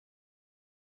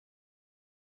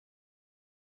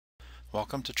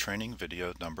Welcome to training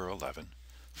video number 11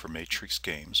 for Matrix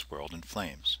Games World in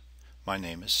Flames. My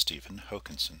name is Stephen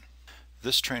Hokanson.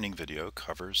 This training video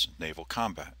covers naval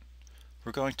combat.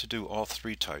 We're going to do all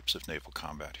three types of naval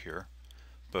combat here,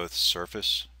 both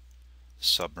surface,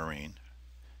 submarine,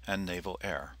 and naval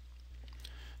air.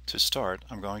 To start,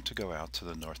 I'm going to go out to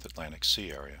the North Atlantic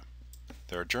Sea area.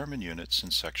 There are German units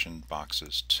in section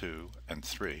boxes 2 and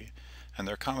 3, and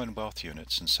there are Commonwealth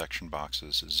units in section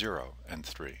boxes 0 and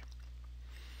 3.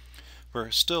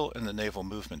 We're still in the naval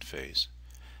movement phase,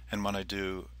 and when I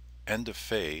do end of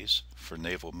phase for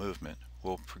naval movement,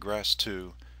 we'll progress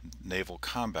to naval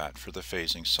combat for the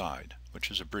phasing side, which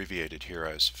is abbreviated here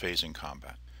as phasing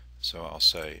combat. So I'll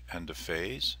say end of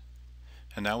phase,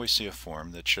 and now we see a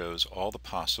form that shows all the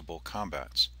possible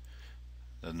combats: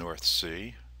 the North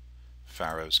Sea,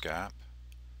 Faroes Gap,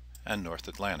 and North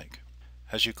Atlantic.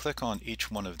 As you click on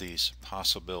each one of these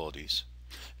possibilities,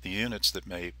 the units that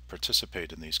may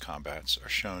participate in these combats are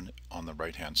shown on the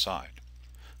right-hand side.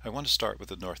 I want to start with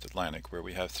the North Atlantic, where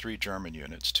we have 3 German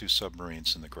units, 2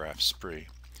 submarines in the Graf Spee,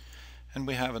 and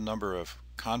we have a number of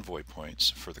convoy points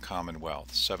for the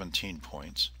Commonwealth, 17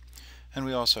 points, and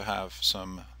we also have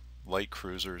some light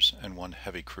cruisers and 1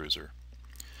 heavy cruiser.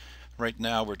 Right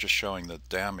now we're just showing the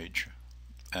damage,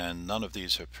 and none of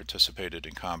these have participated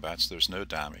in combats. There's no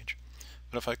damage.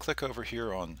 But if I click over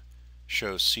here on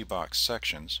Show Seabox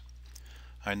Sections,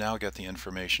 I now get the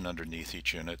information underneath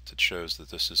each unit that shows that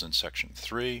this is in Section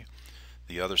 3,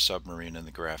 the other submarine and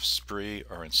the Graf Spee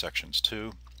are in Sections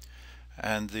 2,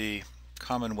 and the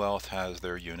Commonwealth has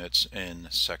their units in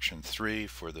Section 3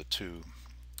 for the 2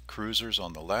 cruisers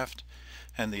on the left,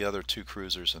 and the other 2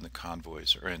 cruisers and the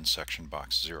convoys are in Section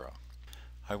Box 0.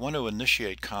 I want to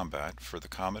initiate combat for the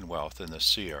Commonwealth in this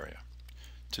sea area.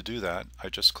 To do that, I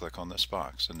just click on this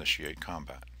box, Initiate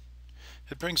Combat.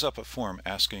 It brings up a form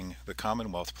asking the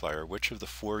Commonwealth player which of the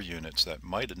 4 units that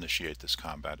might initiate this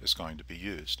combat is going to be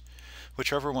used.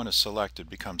 Whichever one is selected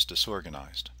becomes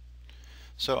disorganized.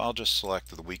 So I'll just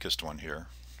select the weakest one here,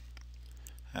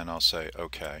 and I'll say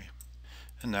OK.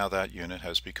 And now that unit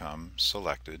has become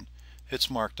selected. It's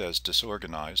marked as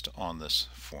disorganized on this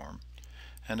form,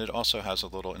 and it also has a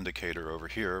little indicator over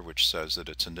here which says that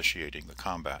it's initiating the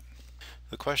combat.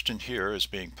 The question here is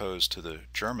being posed to the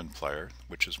German player,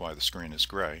 which is why the screen is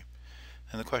gray,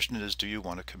 and the question is, do you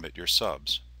want to commit your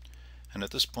subs? And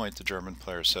at this point the German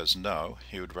player says no,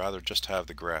 he would rather just have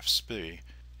the Graf Spee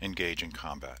engage in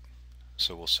combat.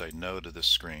 So we'll say no to this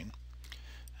screen,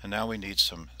 and now we need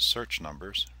some search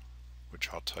numbers,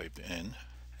 which I'll type in,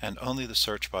 and only the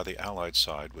search by the Allied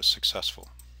side was successful.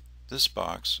 This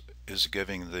box is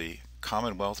giving the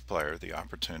Commonwealth player the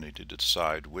opportunity to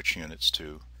decide which units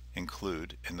to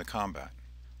include in the combat.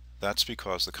 That's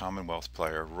because the Commonwealth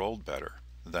player rolled better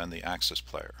than the Axis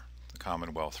player. The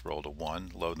Commonwealth rolled a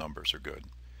 1, low numbers are good.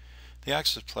 The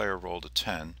Axis player rolled a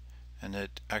 10, and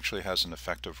it actually has an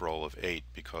effective roll of 8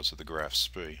 because of the Graf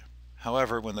Spee.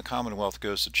 However, when the Commonwealth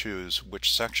goes to choose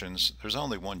which sections, there's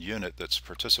only 1 unit that's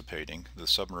participating. The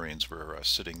submarines were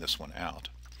sitting this one out,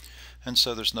 and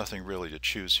so there's nothing really to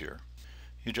choose here.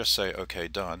 You just say OK,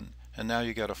 done, and now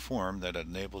you get a form that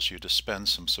enables you to spend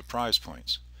some surprise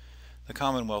points. The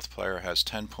Commonwealth player has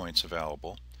 10 points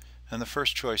available, and the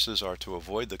first choices are to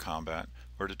avoid the combat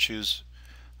or to choose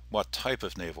what type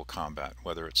of naval combat,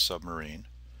 whether it's submarine,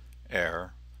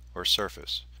 air, or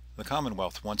surface. The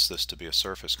Commonwealth wants this to be a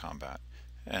surface combat,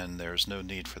 and there's no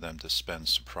need for them to spend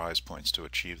surprise points to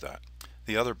achieve that.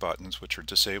 The other buttons, which are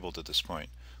disabled at this point,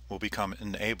 will become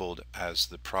enabled as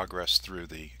the progress through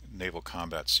the naval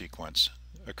combat sequence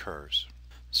occurs.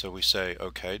 So we say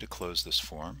OK to close this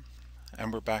form,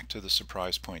 and we're back to the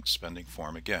surprise point spending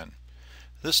form again.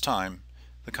 This time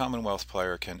the Commonwealth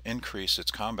player can increase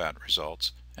its combat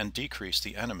results and decrease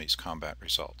the enemy's combat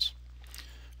results.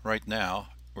 Right now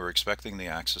we're expecting the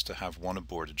Axis to have 1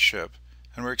 aborted ship,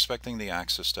 and we're expecting the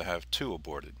Axis to have 2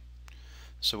 aborted.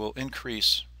 So we'll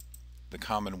increase the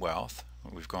Commonwealth.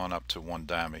 We've gone up to 1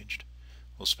 damaged.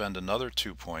 We'll spend another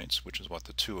 2 points, which is what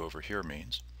the 2 over here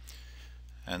means,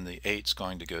 and the 8's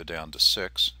going to go down to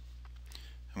 6,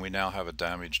 and we now have a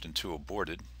damaged and 2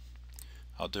 aborted.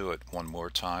 I'll do it 1 more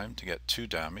time to get 2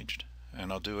 damaged,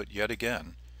 and I'll do it yet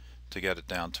again to get it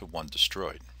down to 1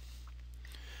 destroyed.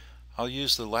 I'll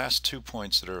use the last 2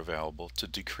 points that are available to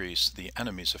decrease the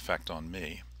enemy's effect on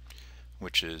me,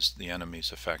 which is the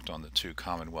enemy's effect on the 2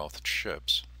 Commonwealth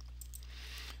ships.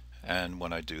 And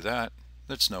when I do that,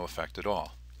 that's no effect at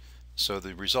all. So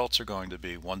the results are going to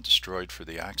be 1 destroyed for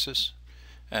the Axis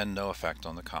and no effect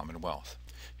on the Commonwealth.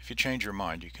 If you change your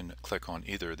mind, you can click on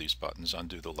either of these buttons,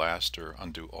 undo the last or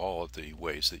undo all of the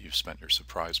ways that you've spent your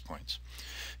surprise points.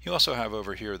 You also have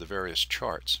over here the various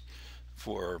charts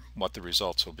for what the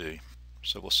results will be.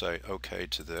 So we'll say OK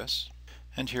to this,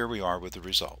 and here we are with the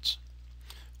results.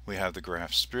 We have the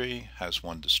graph spree has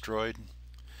 1 destroyed.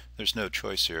 There's no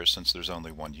choice here since there's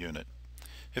only 1 unit.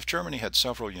 If Germany had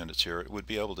several units here, it would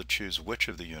be able to choose which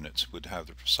of the units would have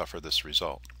to suffer this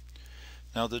result.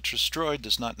 Now, the destroyed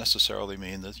does not necessarily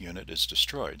mean the unit is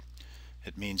destroyed.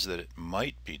 It means that it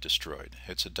might be destroyed.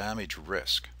 It's a damage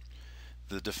risk.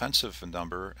 The defensive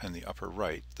number in the upper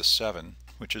right, the 7,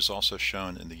 which is also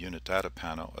shown in the unit data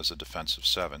panel as a defensive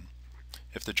 7.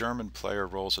 If the German player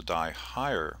rolls a die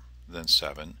higher than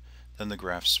 7, then the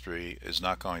graph spree is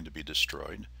not going to be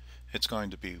destroyed. It's going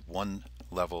to be 1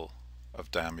 level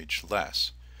of damage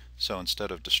less. So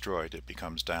instead of destroyed, it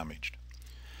becomes damaged.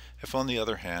 If, on the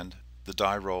other hand, the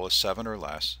die roll is 7 or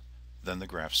less, then the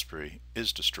graph spree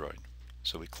is destroyed.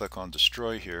 So we click on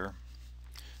Destroy here,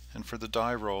 and for the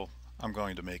die roll, I'm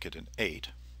going to make it an 8,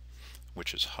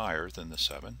 which is higher than the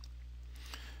 7.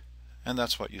 And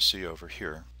that's what you see over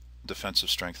here. Defensive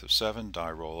strength of 7,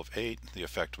 die roll of 8, the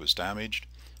effect was damaged,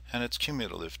 and it's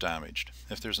cumulative damaged.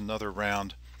 If there's another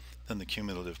round, then the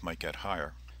cumulative might get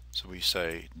higher. So we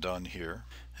say Done here,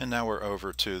 and now we're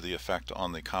over to the effect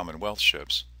on the Commonwealth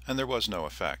ships, and there was no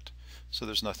effect. So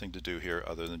there's nothing to do here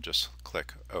other than just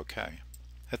click OK.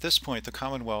 At this point, the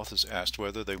Commonwealth is asked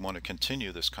whether they want to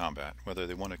continue this combat, whether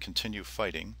they want to continue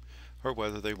fighting, or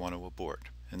whether they want to abort.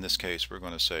 In this case, we're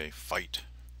going to say Fight.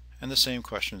 And the same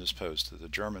question is posed to the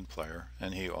German player,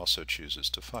 and he also chooses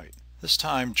to fight. This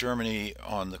time, Germany,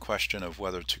 on the question of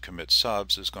whether to commit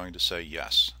subs, is going to say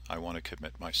yes, I want to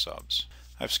commit my subs.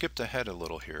 I've skipped ahead a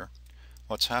little here.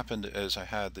 What's happened is I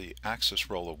had the Axis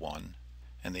roll a 1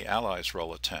 and the Allies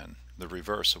roll a 10, the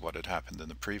reverse of what had happened in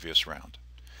the previous round.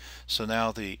 So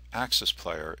now the Axis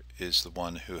player is the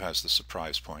one who has the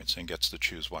surprise points and gets to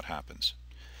choose what happens.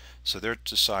 So they're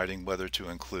deciding whether to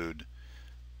include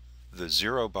the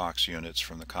 0 box units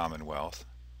from the Commonwealth,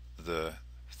 the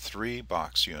 3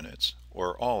 box units,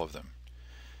 or all of them.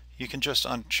 You can just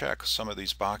uncheck some of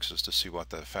these boxes to see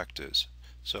what the effect is.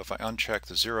 So if I uncheck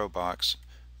the 0 box,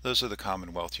 those are the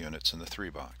Commonwealth units in the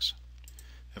 3 box.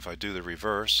 If I do the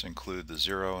reverse, include the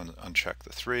 0 and uncheck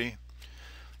the 3,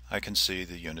 I can see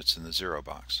the units in the 0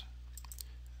 box.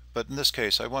 But in this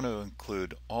case, I want to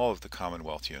include all of the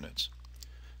Commonwealth units,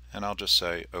 and I'll just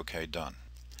say OK, done.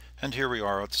 And here we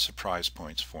are at the surprise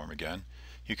points form again.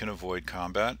 You can avoid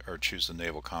combat or choose the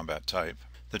naval combat type.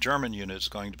 The German unit is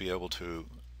going to be able to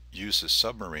use his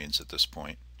submarines at this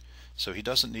point, so he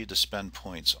doesn't need to spend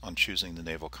points on choosing the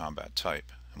naval combat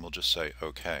type, and we'll just say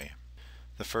OK.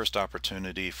 The first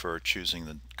opportunity for choosing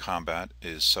the combat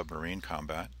is submarine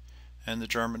combat, and the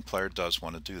German player does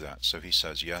want to do that, so he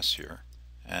says yes here.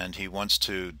 And he wants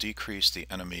to decrease the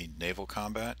enemy naval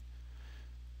combat.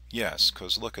 Yes,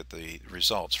 because look at the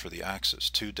results for the Axis,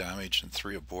 2 damaged and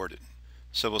 3 aborted.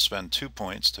 So we'll spend 2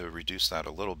 points to reduce that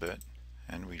a little bit,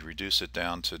 and we reduce it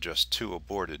down to just 2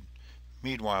 aborted.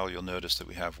 Meanwhile, you'll notice that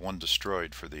we have 1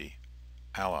 destroyed for the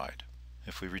Allied.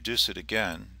 If we reduce it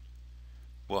again,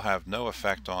 we'll have no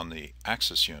effect on the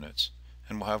Axis units,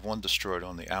 and we'll have 1 destroyed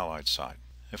on the Allied side.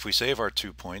 If we save our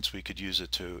 2 points, we could use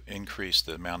it to increase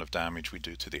the amount of damage we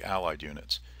do to the Allied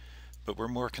units. But we're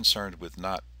more concerned with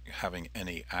not having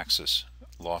any Axis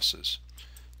losses.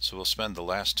 So we'll spend the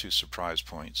last 2 surprise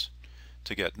points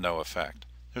to get no effect.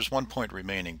 There's 1 point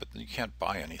remaining, but you can't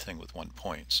buy anything with 1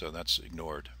 point, so that's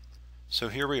ignored. So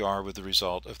here we are with the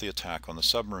result of the attack on the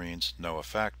submarines, no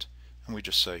effect, and we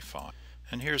just say fine.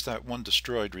 And here's that 1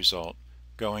 destroyed result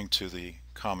going to the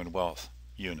Commonwealth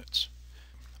units.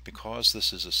 Because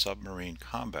this is a submarine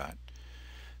combat,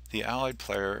 the Allied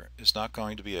player is not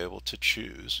going to be able to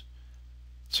choose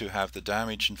to have the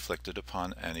damage inflicted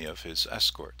upon any of his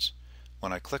escorts.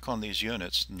 When I click on these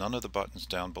units, none of the buttons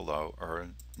down below are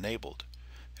enabled.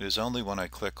 It is only when I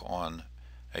click on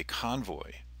a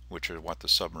convoy, which are what the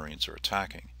submarines are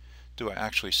attacking, do I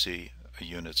actually see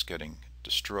units getting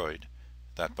destroyed,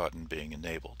 that button being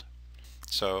enabled.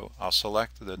 So I'll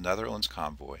select the Netherlands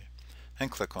convoy and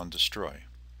click on Destroy.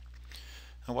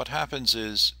 And what happens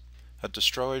is a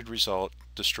destroyed result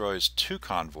destroys 2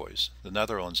 convoys. The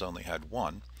Netherlands only had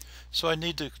 1, so I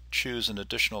need to choose an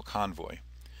additional convoy.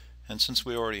 And since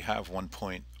we already have 1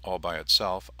 point all by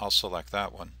itself, I'll select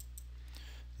that one.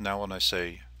 Now when I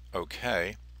say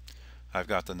OK, I've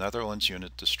got the Netherlands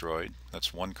unit destroyed,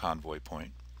 that's 1 convoy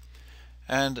point,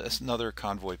 and another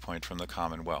convoy point from the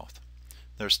Commonwealth.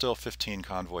 There's still 15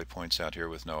 convoy points out here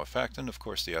with no effect, and of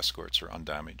course the escorts are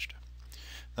undamaged.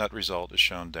 That result is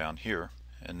shown down here,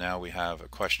 and now we have a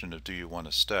question of do you want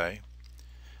to stay,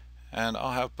 and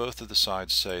I'll have both of the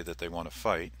sides say that they want to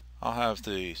fight. I'll have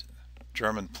the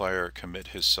German player commit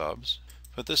his subs,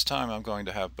 but this time I'm going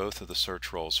to have both of the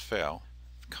search rolls fail.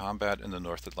 Combat in the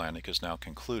North Atlantic is now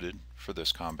concluded for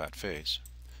this combat phase.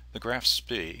 The Graf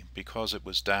Spee, because it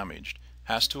was damaged,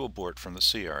 has to abort from the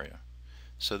sea area.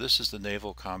 So this is the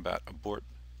Naval Combat Abort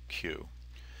queue.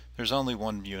 There's only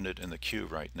one unit in the queue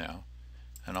right now,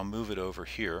 and I'll move it over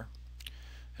here.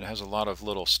 It has a lot of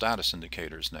little status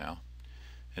indicators now.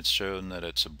 It's shown that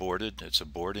it's aborted, it's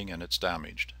aborting, and it's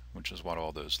damaged, which is what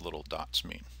all those little dots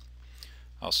mean.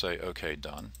 I'll say OK,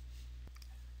 done.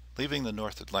 Leaving the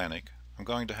North Atlantic, I'm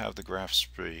going to have the Graf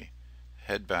Spee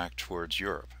head back towards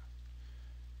Europe.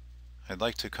 I'd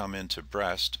like to come into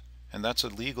Brest, and that's a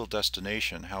legal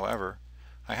destination. However,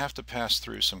 I have to pass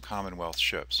through some Commonwealth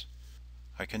ships.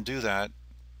 I can do that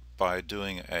by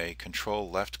doing a control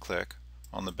left click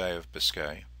on the Bay of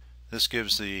Biscay. This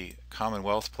gives the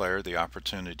Commonwealth player the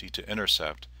opportunity to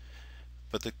intercept,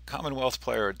 but the Commonwealth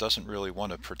player doesn't really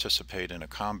want to participate in a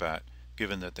combat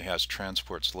given that it has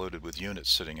transports loaded with units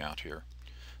sitting out here.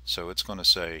 So it's going to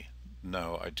say,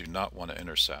 no, I do not want to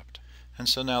intercept. And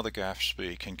so now the Graf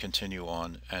Spee can continue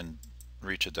on and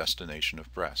reach a destination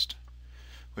of Brest.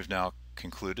 We've now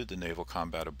concluded the naval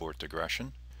combat abort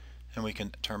digression, and we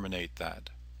can terminate that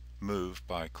move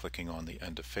by clicking on the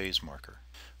end of phase marker.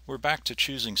 We're back to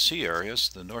choosing sea areas.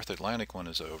 The North Atlantic one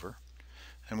is over,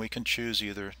 and we can choose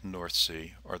either the North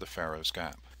Sea or the Faroes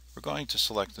Gap. We're going to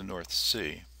select the North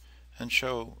Sea and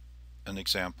show an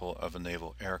example of a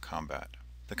naval air combat.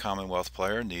 The Commonwealth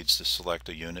player needs to select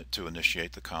a unit to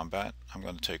initiate the combat. I'm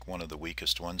going to take one of the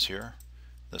weakest ones here,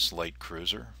 this light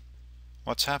cruiser.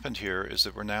 What's happened here is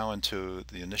that we're now into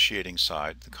the initiating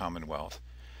side, the Commonwealth,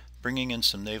 bringing in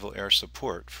some naval air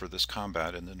support for this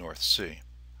combat in the North Sea.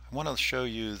 I want to show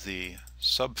you the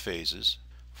subphases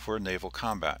for naval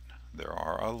combat. There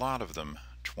are a lot of them,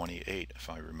 28 if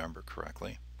I remember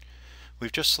correctly.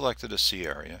 We've just selected a sea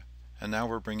area, and now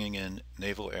we're bringing in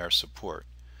naval air support.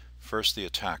 First the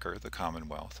attacker, the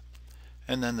Commonwealth,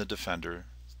 and then the defender,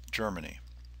 Germany.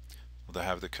 We'll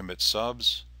have the commit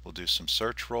subs, we'll do some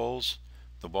search rolls.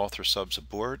 The Walther subs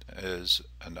abort is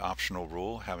an optional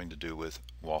rule having to do with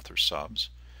Walther subs.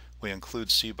 We include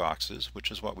sea boxes,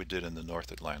 which is what we did in the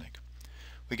North Atlantic.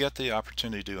 We get the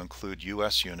opportunity to include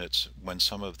U.S. units when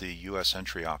some of the U.S.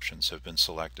 entry options have been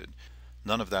selected.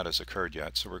 None of that has occurred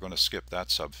yet, so we're going to skip that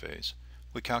subphase.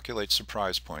 We calculate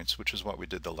surprise points, which is what we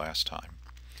did the last time.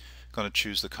 Going to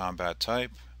choose the combat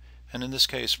type, and in this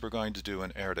case we're going to do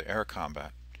an air-to-air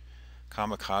combat.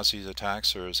 Kamikaze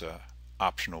attacks are as an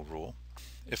optional rule.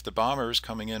 If the bombers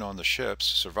coming in on the ships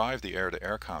survive the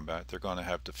air-to-air combat, they're going to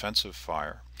have defensive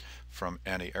fire from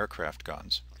anti-aircraft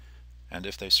guns, and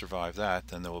if they survive that,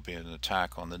 then there will be an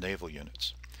attack on the naval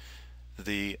units.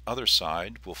 The other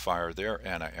side will fire their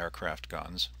anti-aircraft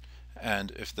guns,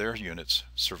 and if their units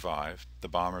survive, the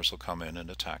bombers will come in and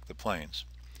attack the planes.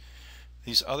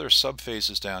 These other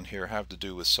subphases down here have to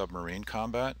do with submarine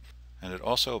combat, and it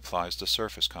also applies to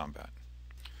surface combat.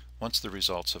 Once the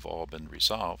results have all been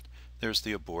resolved, there's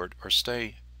the abort or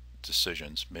stay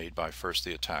decisions made by first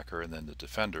the attacker and then the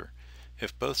defender.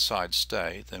 If both sides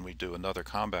stay, then we do another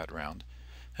combat round,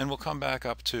 and we'll come back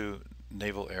up to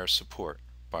naval air support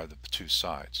by the two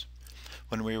sides.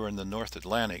 When we were in the North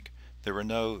Atlantic, there were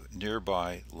no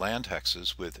nearby land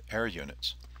hexes with air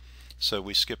units, so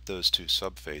we skipped those two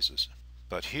subphases.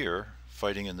 But here,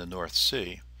 fighting in the North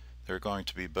Sea, there are going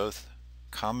to be both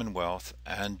Commonwealth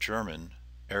and German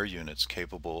air units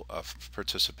capable of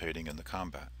participating in the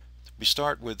combat. We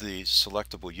start with the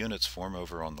selectable units form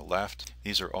over on the left.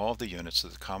 These are all of the units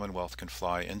that the Commonwealth can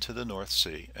fly into the North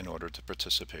Sea in order to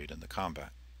participate in the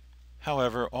combat.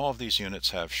 However, all of these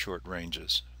units have short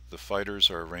ranges. The fighters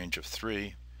are a range of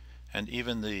 3, and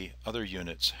even the other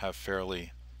units have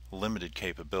fairly limited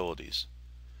capabilities.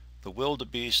 The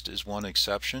Wildebeest is one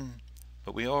exception,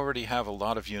 but we already have a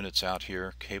lot of units out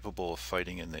here capable of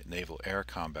fighting in the naval air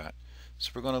combat,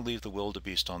 so we're going to leave the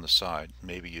Wildebeest on the side,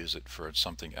 maybe use it for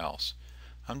something else.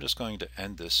 I'm just going to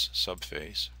end this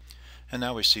subphase, and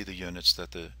now we see the units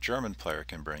that the German player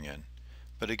can bring in.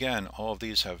 But again, all of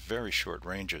these have very short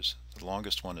ranges. The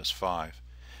longest one is 5,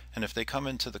 and if they come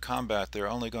into the combat, they're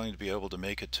only going to be able to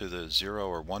make it to the 0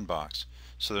 or 1 box,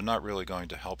 so they're not really going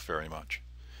to help very much.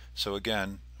 So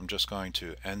again, I'm just going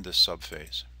to end this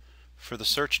subphase. For the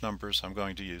search numbers, I'm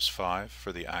going to use 5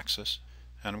 for the Axis,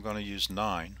 and I'm going to use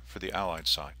 9 for the Allied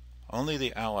side. Only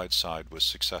the Allied side was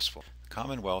successful. The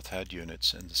Commonwealth had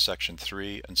units in the Section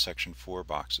 3 and Section 4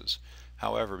 boxes.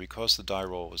 However, because the die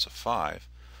roll was a 5,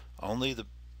 only the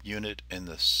unit in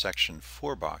the Section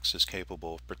 4 box is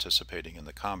capable of participating in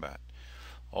the combat.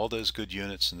 All those good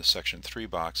units in the Section 3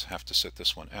 box have to sit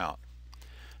this one out.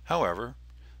 However,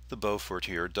 the Beaufort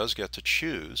here does get to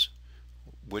choose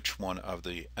which one of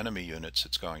the enemy units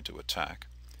it's going to attack,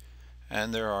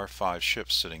 and there are 5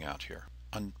 ships sitting out here.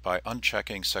 By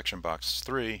unchecking Section Box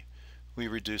 3, we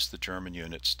reduce the German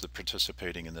units to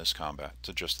participating in this combat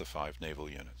to just the 5 naval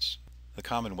units. The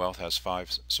Commonwealth has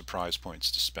 5 surprise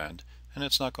points to spend, and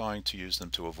it's not going to use them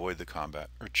to avoid the combat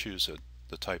or choose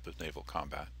the type of naval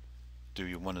combat. Do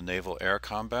you want a naval air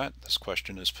combat? This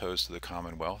question is posed to the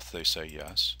Commonwealth. They say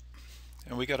yes.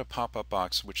 And we get a pop-up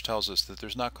box which tells us that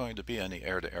there's not going to be any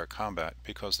air-to-air combat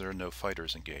because there are no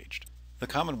fighters engaged. The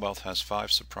Commonwealth has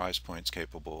 5 surprise points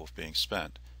capable of being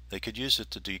spent. They could use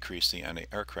it to decrease the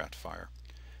anti-aircraft fire.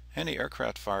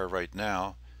 Anti-aircraft fire right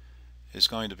now is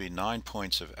going to be 9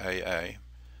 points of AA,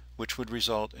 which would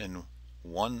result in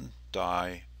 1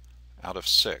 die out of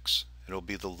 6. It'll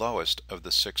be the lowest of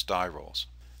the 6 die rolls.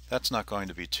 That's not going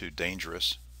to be too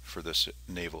dangerous for this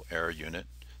naval air unit,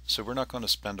 so we're not going to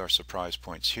spend our surprise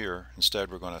points here. Instead,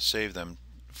 we're going to save them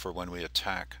for when we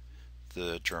attack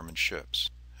the German ships.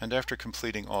 And after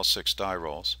completing all 6 die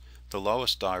rolls, the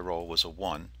lowest die roll was a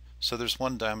 1, so there's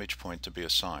 1 damage point to be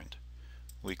assigned.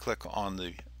 We click on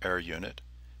the air unit,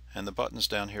 and the buttons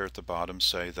down here at the bottom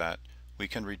say that we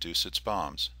can reduce its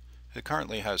bombs. It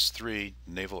currently has 3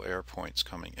 naval air points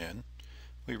coming in.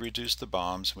 We reduce the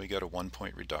bombs, we get a 1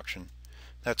 point reduction.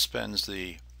 That spends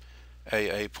the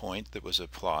AA point that was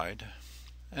applied,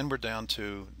 and we're down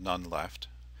to none left,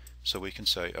 so we can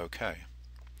say OK.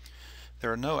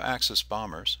 There are no Axis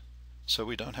bombers, so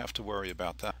we don't have to worry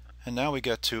about that. And now we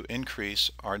get to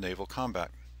increase our naval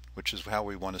combat, which is how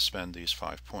we want to spend these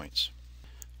 5 points.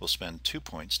 We'll spend 2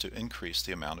 points to increase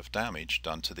the amount of damage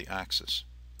done to the Axis,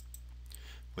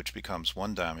 which becomes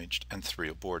 1 damaged and 3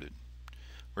 aborted.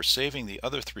 We're saving the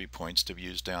other 3 points to be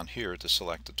used down here to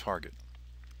select a target.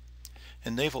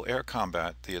 In naval air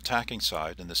combat, the attacking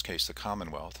side, in this case the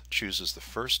Commonwealth, chooses the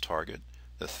first target,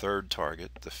 the 3rd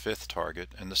target, the 5th target,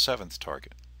 and the 7th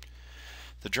target.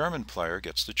 The German player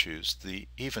gets to choose the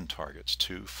even targets,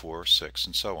 2, 4, 6,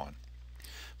 and so on.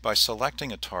 By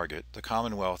selecting a target, the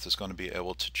Commonwealth is going to be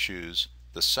able to choose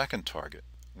the 2nd target,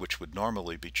 which would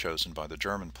normally be chosen by the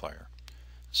German player.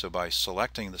 So by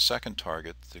selecting the 2nd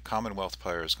target, the Commonwealth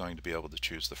player is going to be able to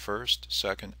choose the 1st,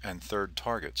 2nd, and 3rd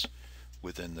targets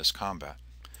within this combat.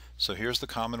 So here's the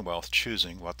Commonwealth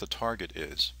choosing what the target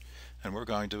is, and we're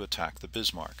going to attack the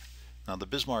Bismarck. Now the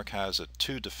Bismarck has a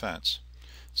 2 defense,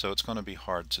 so it's going to be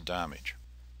hard to damage.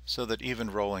 So that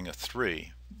even rolling a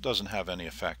 3 doesn't have any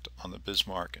effect on the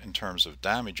Bismarck in terms of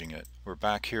damaging it. We're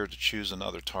back here to choose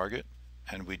another target,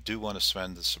 and we do want to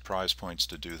spend the surprise points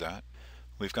to do that.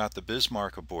 We've got the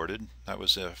Bismarck aborted. That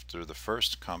was after the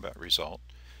first combat result.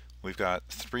 We've got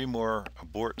 3 more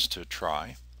aborts to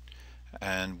try,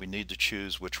 and we need to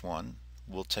choose which one.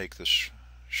 We'll take the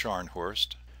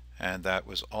Scharnhorst, and that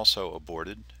was also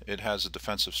aborted. It has a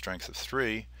defensive strength of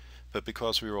 3, but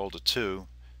because we rolled a 2,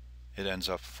 it ends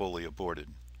up fully aborted.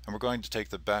 And we're going to take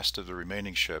the best of the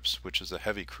remaining ships, which is the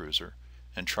heavy cruiser,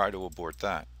 and try to abort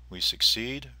that. We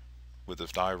succeed with a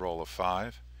die roll of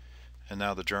 5, and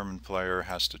now the German player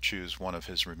has to choose one of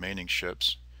his remaining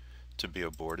ships to be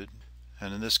aborted.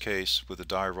 And in this case, with a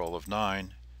die roll of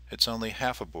 9, it's only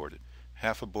half aborted.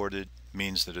 Half aborted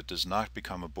means that it does not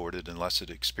become aborted unless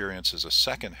it experiences a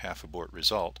second half abort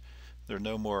result. There are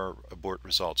no more abort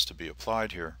results to be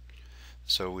applied here.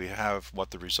 So we have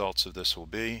what the results of this will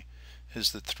be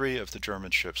is that 3 of the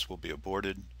German ships will be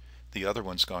aborted, the other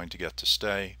one's going to get to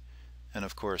stay, and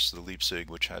of course the Leipzig,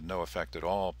 which had no effect at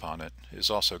all upon it, is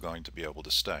also going to be able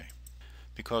to stay.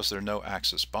 Because there are no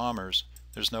Axis bombers,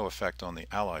 there's no effect on the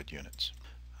Allied units.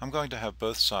 I'm going to have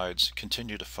both sides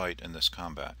continue to fight in this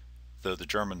combat, though the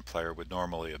German player would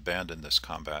normally abandon this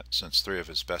combat since 3 of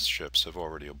his best ships have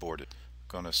already aborted.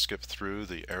 I'm going to skip through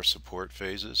the air support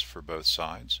phases for both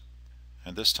sides.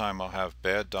 And this time I'll have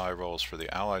bad die rolls for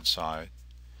the Allied side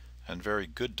and very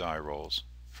good die rolls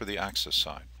for the Axis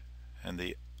side. And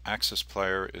the Axis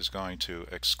player is going to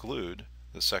exclude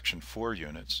the Section 4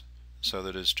 units, so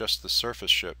that it's just the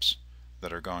surface ships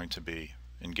that are going to be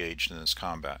engaged in this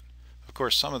combat. Of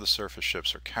course, some of the surface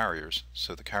ships are carriers,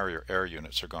 so the carrier air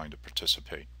units are going to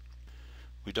participate.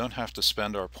 We don't have to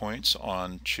spend our points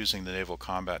on choosing the naval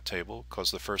combat table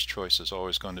because the first choice is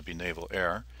always going to be naval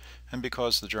air, and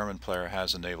because the German player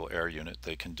has a naval air unit,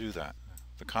 they can do that.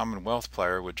 The Commonwealth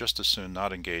player would just as soon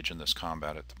not engage in this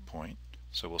combat at the point,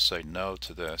 so we'll say no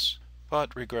to this.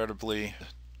 But regrettably,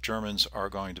 Germans are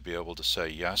going to be able to say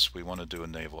yes, we want to do a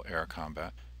naval air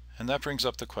combat. And that brings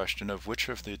up the question of which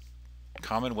of the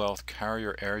Commonwealth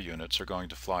carrier air units are going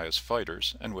to fly as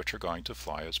fighters and which are going to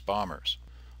fly as bombers.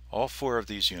 All 4 of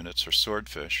these units are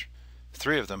Swordfish.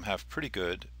 3 of them have pretty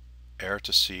good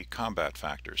air-to-sea combat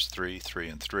factors, 3, 3,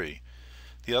 and 3.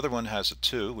 The other one has a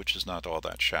 2, which is not all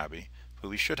that shabby, but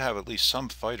we should have at least some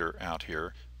fighter out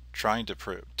here trying to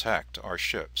protect our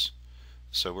ships.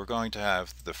 So we're going to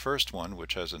have the first one,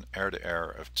 which has an air-to-air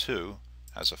of 2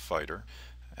 as a fighter,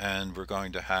 and we're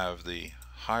going to have the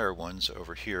higher ones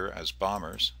over here as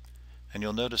bombers. And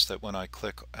you'll notice that when I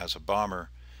click as a bomber,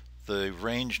 the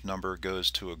range number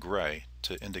goes to a gray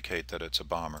to indicate that it's a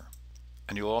bomber.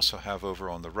 And you'll also have over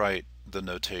on the right the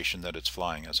notation that it's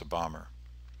flying as a bomber.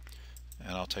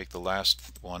 And I'll take the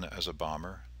last one as a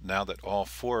bomber. Now that all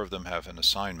 4 of them have an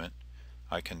assignment,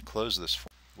 I can close this form.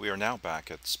 We are now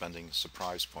back at spending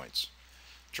surprise points.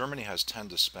 Germany has 10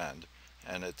 to spend,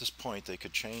 and at this point they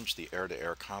could change the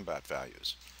air-to-air combat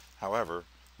values. However,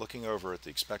 looking over at the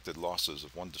expected losses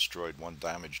of 1 destroyed, 1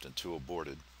 damaged, and 2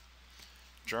 aborted,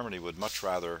 Germany would much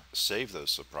rather save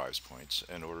those surprise points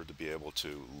in order to be able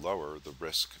to lower the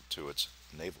risk to its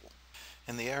naval.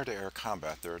 In the air-to-air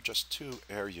combat, there are just 2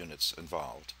 air units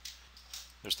involved.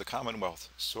 There's the Commonwealth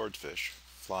Swordfish,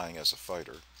 flying as a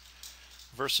fighter,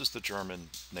 versus the German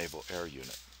Naval Air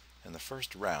Unit. In the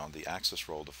first round, the Axis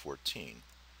rolled a 14,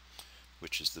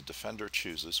 which is the defender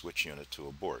chooses which unit to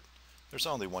abort. There's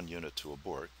only 1 unit to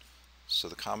abort, so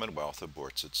the Commonwealth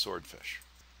aborts its Swordfish.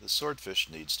 The Swordfish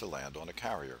needs to land on a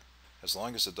carrier. As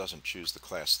long as it doesn't choose the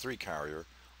Class 3 carrier,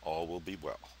 all will be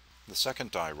well. The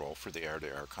second die roll for the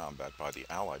air-to-air combat by the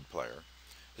Allied player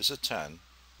is a 10,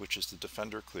 which is the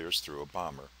defender clears through a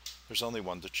bomber. There's only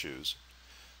 1 to choose,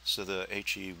 so the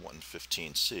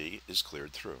HE-115C is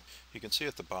cleared through. You can see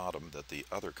at the bottom that the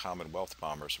other Commonwealth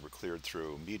bombers were cleared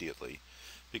through immediately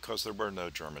because there were no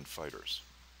German fighters.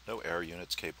 No air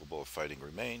units capable of fighting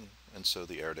remain, and so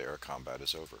the air-to-air combat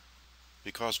is over.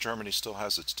 Because Germany still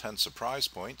has its 10 surprise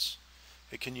points,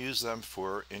 it can use them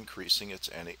for increasing its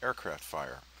anti-aircraft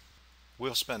fire.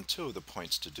 We'll spend 2 of the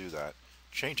points to do that,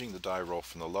 changing the die roll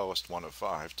from the lowest one of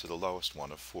 5 to the lowest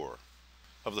one of 4.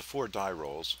 Of the 4 die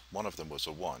rolls, 1 of them was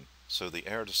a 1, so the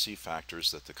air-to-sea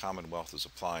factors that the Commonwealth is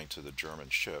applying to the German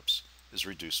ships is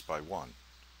reduced by 1.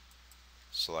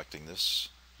 Selecting this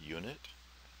unit,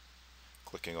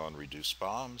 clicking on Reduce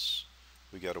Bombs,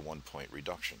 we get a 1-point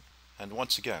reduction. And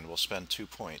once again, we'll spend 2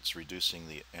 points reducing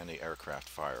the anti-aircraft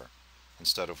fire.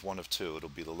 Instead of 1 of 2, it'll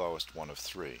be the lowest 1 of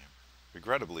 3.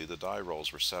 Regrettably, the die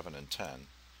rolls were 7 and 10,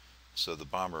 so the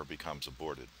bomber becomes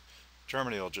aborted.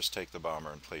 Germany will just take the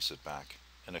bomber and place it back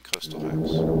in a coastal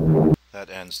hex. That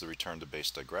ends the return to base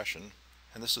digression,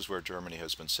 and this is where Germany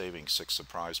has been saving 6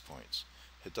 surprise points.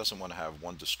 It doesn't want to have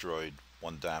 1 destroyed,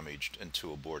 1 damaged, and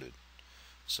 2 aborted.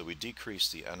 So we decrease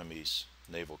the enemy's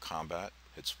naval combat.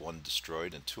 It's 1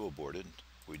 destroyed and 2 aborted.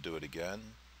 We do it again.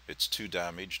 It's 2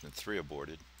 damaged and 3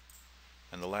 aborted.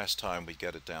 And the last time we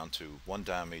get it down to 1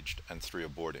 damaged and 3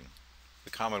 aborting. The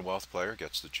Commonwealth player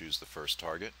gets to choose the first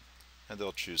target, and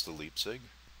they'll choose the Leipzig,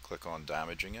 click on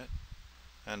damaging it,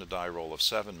 and a die roll of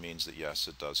 7 means that yes,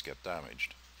 it does get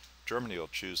damaged. Germany will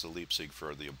choose the Leipzig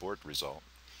for the abort result.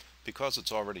 Because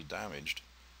it's already damaged,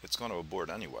 it's going to abort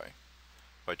anyway.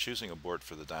 By choosing abort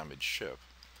for the damaged ship,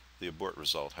 the abort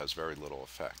result has very little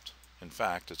effect. In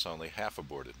fact, it's only half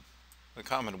aborted. The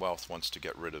Commonwealth wants to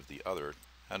get rid of the other,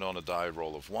 and on a die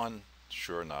roll of 1,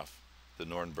 sure enough, the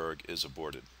Nuremberg is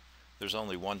aborted. There's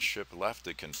only 1 ship left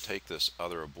that can take this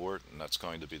other abort, and that's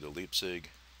going to be the Leipzig,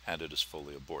 and it is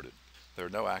fully aborted. There are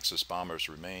no Axis bombers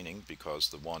remaining because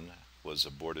the 1 was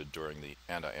aborted during the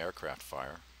anti-aircraft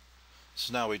fire.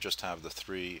 So now we just have the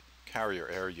 3 carrier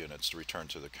air units to return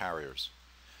to the carriers.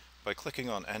 By clicking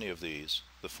on any of these,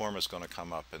 the form is going to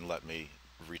come up and let me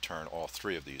return all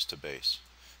 3 of these to base.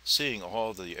 Seeing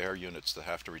all the air units that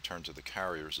have to return to the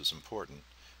carriers is important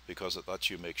because it lets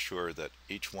you make sure that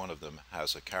each one of them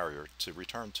has a carrier to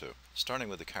return to. Starting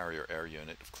with the carrier air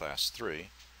unit of Class 3,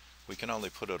 we can only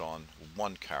put it on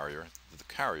 1 carrier, the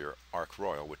carrier Ark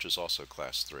Royal, which is also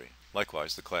Class 3.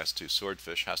 Likewise, the Class 2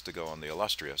 Swordfish has to go on the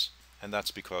Illustrious, and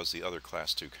that's because the other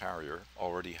Class 2 carrier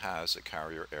already has a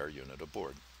carrier air unit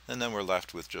aboard. And then we're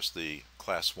left with just the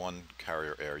Class 1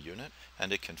 carrier air unit,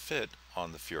 and it can fit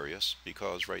on the Furious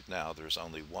because right now there's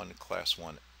only 1 Class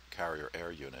 1 carrier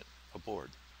air unit aboard.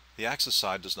 The Axis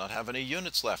side does not have any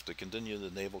units left to continue the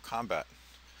naval combat,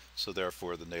 so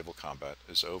therefore the naval combat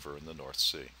is over in the North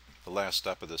Sea. The last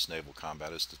step of this naval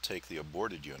combat is to take the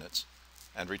aborted units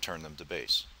and return them to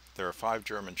base. There are 5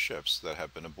 German ships that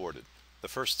have been aborted. The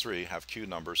first 3 have Q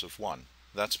numbers of 1.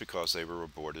 That's because they were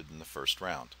aborted in the first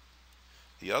round.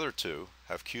 The other 2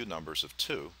 have Q numbers of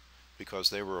 2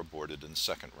 because they were aborted in the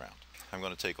second round. I'm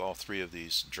going to take all three of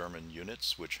these German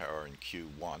units, which are in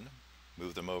Q1,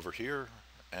 move them over here,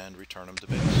 and return them to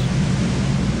base.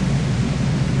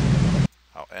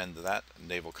 I'll end that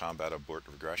naval combat abort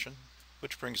regression,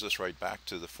 which brings us right back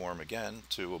to the form again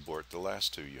to abort the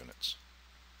last two units.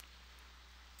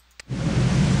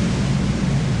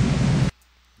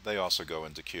 They also go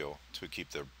into Kiel to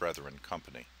keep their brethren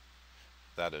company.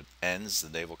 That ends the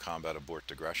naval combat abort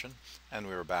digression, and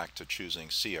we are back to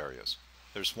choosing sea areas.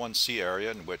 There's one sea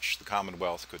area in which the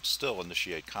Commonwealth could still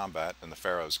initiate combat in the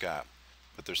Faroes Gap,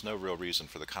 but there's no real reason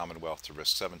for the Commonwealth to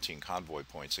risk 17 convoy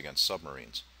points against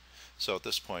submarines. So at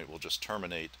this point we'll just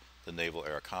terminate the naval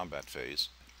air combat phase,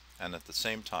 and at the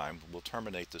same time we'll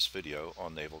terminate this video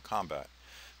on naval combat.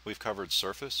 We've covered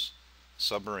surface,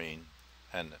 submarine,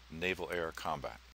 and naval air combat.